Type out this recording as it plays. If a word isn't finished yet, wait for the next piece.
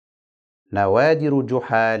نوادر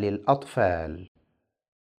جحا للأطفال.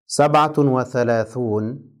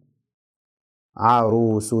 37.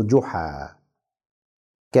 عروس جحا.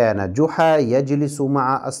 كان جحا يجلس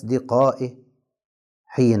مع أصدقائه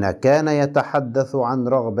حين كان يتحدث عن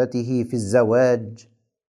رغبته في الزواج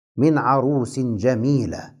من عروس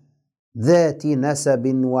جميلة ذات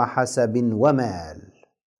نسب وحسب ومال.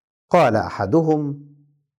 قال أحدهم: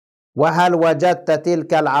 وهل وجدت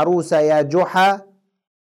تلك العروس يا جحا؟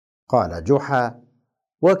 قال جحا: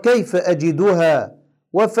 وكيف أجدها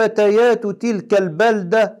وفتيات تلك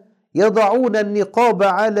البلدة يضعون النقاب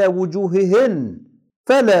على وجوههن،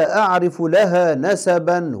 فلا أعرف لها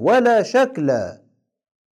نسبا ولا شكلا.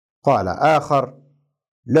 قال آخر: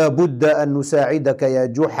 لا بد أن نساعدك يا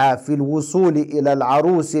جحا في الوصول إلى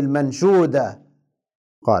العروس المنشودة.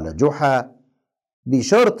 قال جحا: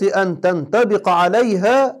 بشرط أن تنطبق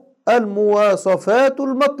عليها المواصفات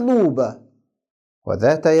المطلوبة.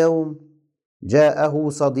 وذات يوم جاءه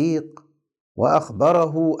صديق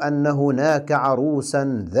وأخبره أن هناك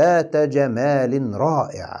عروسا ذات جمال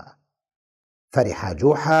رائع. فرح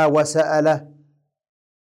جحا وسأله: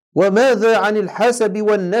 وماذا عن الحسب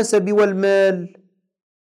والنسب والمال؟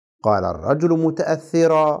 قال الرجل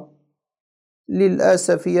متأثرا: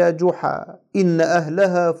 للأسف يا جحا، إن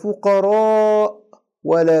أهلها فقراء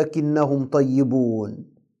ولكنهم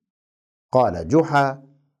طيبون. قال جحا: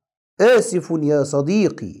 آسف يا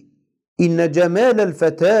صديقي، إن جمال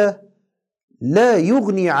الفتاة لا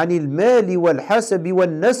يغني عن المال والحسب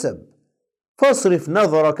والنسب، فاصرف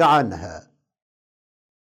نظرك عنها.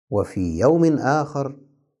 وفي يوم آخر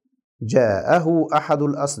جاءه أحد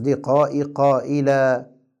الأصدقاء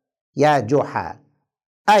قائلا: يا جحا،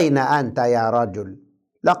 أين أنت يا رجل؟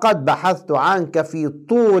 لقد بحثت عنك في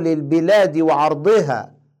طول البلاد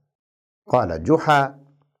وعرضها. قال جحا: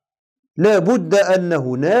 لا بد أن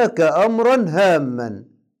هناك أمرا هاما.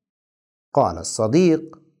 قال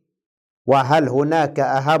الصديق: وهل هناك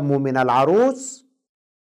أهم من العروس؟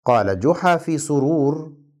 قال جحا في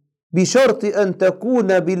سرور: بشرط أن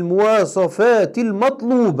تكون بالمواصفات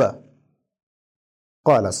المطلوبة.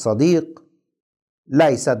 قال الصديق: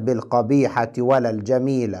 ليست بالقبيحة ولا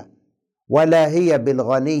الجميلة، ولا هي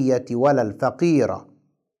بالغنية ولا الفقيرة،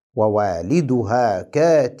 ووالدها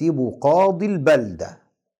كاتب قاضي البلدة.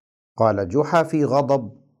 قال جحا في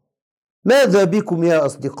غضب: ماذا بكم يا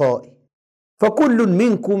أصدقائي؟ فكل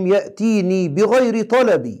منكم يأتيني بغير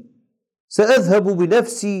طلبي. سأذهب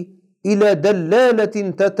بنفسي إلى دلالة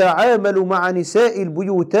تتعامل مع نساء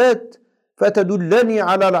البيوتات فتدلني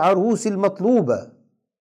على العروس المطلوبة.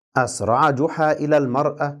 أسرع جحا إلى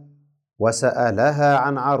المرأة وسألها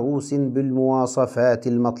عن عروس بالمواصفات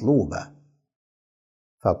المطلوبة،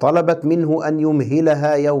 فطلبت منه أن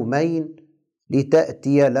يمهلها يومين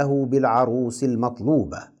لتأتي له بالعروس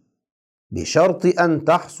المطلوبة، بشرط أن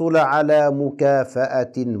تحصل على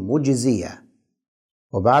مكافأة مجزية.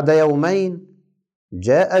 وبعد يومين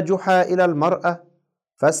جاء جحا إلى المرأة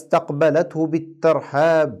فاستقبلته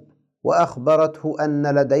بالترحاب وأخبرته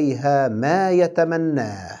أن لديها ما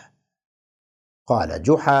يتمناه. قال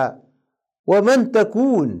جحا: ومن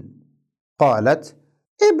تكون؟ قالت: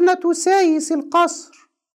 ابنة سايس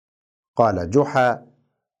القصر. قال جحا: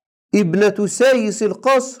 ابنة سايس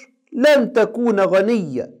القصر لن تكون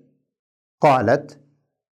غنية. قالت: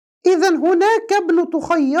 إذن هناك ابنة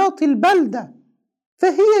خياط البلدة،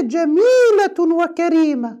 فهي جميلة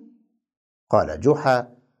وكريمة. قال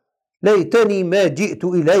جحا: ليتني ما جئت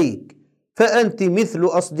إليك، فأنت مثل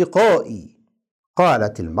أصدقائي.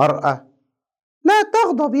 قالت المرأة: لا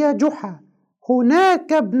تغضب يا جحا،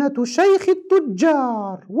 هناك ابنة شيخ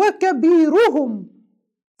التجار وكبيرهم،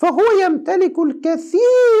 فهو يمتلك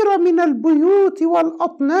الكثير من البيوت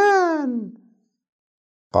والأطنان.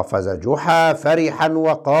 قفز جحا فرحا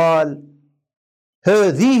وقال: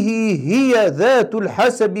 هذه هي ذات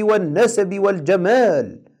الحسب والنسب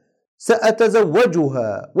والجمال،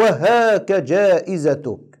 سأتزوجها وهاك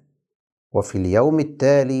جائزتك. وفي اليوم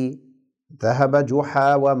التالي ذهب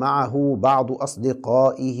جحا ومعه بعض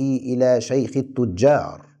أصدقائه إلى شيخ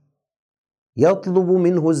التجار يطلب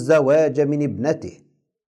منه الزواج من ابنته،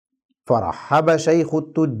 فرحب شيخ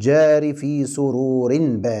التجار في سرور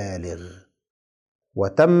بالغ،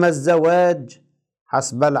 وتم الزواج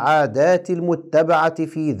حسب العادات المتبعة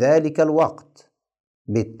في ذلك الوقت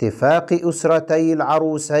باتفاق أسرتي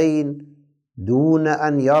العروسين دون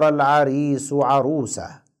أن يرى العريس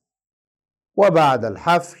عروسه. وبعد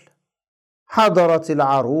الحفل حضرت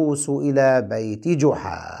العروس إلى بيت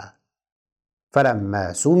جحا،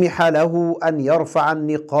 فلما سمح له أن يرفع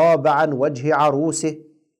النقاب عن وجه عروسه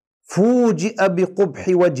فوجئ بقبح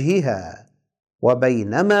وجهها،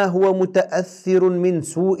 وبينما هو متأثر من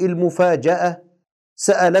سوء المفاجأة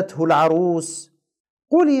سألته العروس: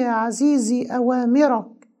 قل يا عزيزي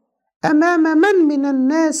أوامرك، أمام من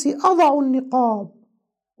الناس أضع النقاب،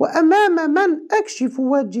 وأمام من أكشف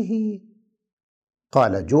وجهي؟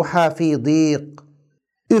 قال جحا في ضيق: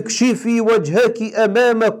 اكشفي وجهك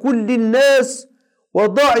أمام كل الناس،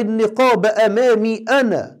 وضعي النقاب أمامي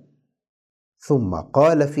أنا. ثم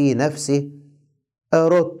قال في نفسه: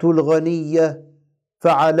 أردت الغنية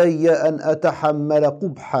فعلي أن أتحمل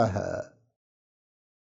قبحها.